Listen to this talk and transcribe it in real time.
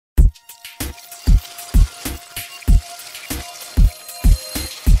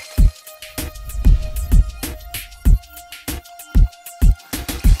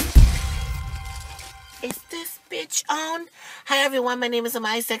own. Hi everyone, my name is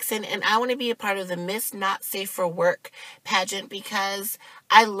Amaya Sexton and I want to be a part of the Miss Not Safe for Work pageant because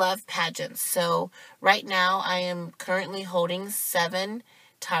I love pageants. So right now I am currently holding 7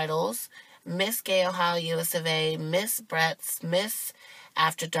 titles: Miss Gay Ohio US of A, Miss Brett's, Miss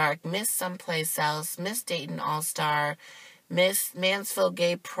After Dark, Miss Someplace Else, Miss Dayton All-Star, Miss Mansfield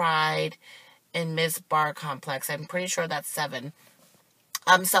Gay Pride, and Miss Bar Complex. I'm pretty sure that's 7.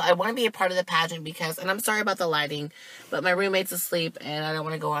 So I want to be a part of the pageant because, and I'm sorry about the lighting, but my roommate's asleep and I don't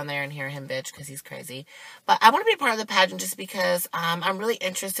want to go on there and hear him bitch because he's crazy. But I want to be a part of the pageant just because I'm really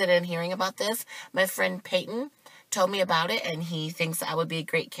interested in hearing about this. My friend Peyton told me about it and he thinks I would be a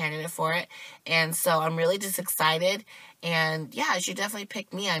great candidate for it. And so I'm really just excited. And yeah, you should definitely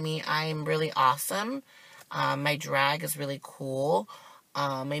pick me. I mean, I'm really awesome. My drag is really cool.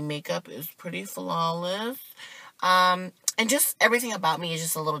 My makeup is pretty flawless. And just everything about me is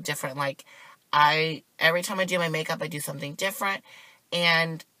just a little different. Like, every time I do my makeup, I do something different.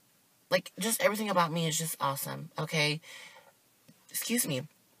 And, like, just everything about me is just awesome, okay? Excuse me.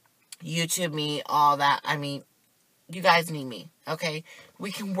 YouTube me, all that. I mean, you guys need me, okay?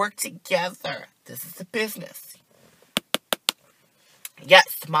 We can work together. This is a business.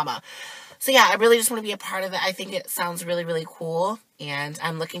 Yes, mama. So yeah, I really just want to be a part of it. I think it sounds really, really cool. And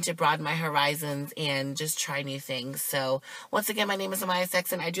I'm looking to broaden my horizons and just try new things. So once again, my name is Amaya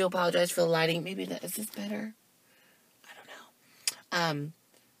Sexton. I do apologize for the lighting. Maybe is this better? I don't know.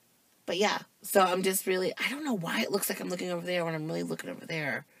 But yeah, so I'm just really, I don't know why it looks like I'm looking over there when I'm really looking over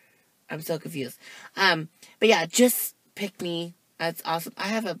there. I'm so confused. But yeah, just pick me. That's awesome. I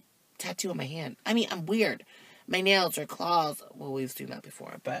have a tattoo on my hand. I mean, I'm weird. My nails are claws. Well, we've seen that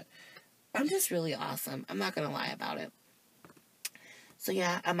before, but I'm just really awesome. I'm not going to lie about it. So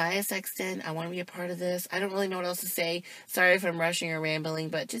yeah, Amaya Sexton, I want to be a part of this. I don't really know what else to say. Sorry if I'm rushing or rambling,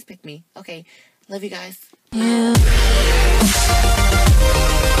 but just pick me. Okay. Love you guys. Yeah.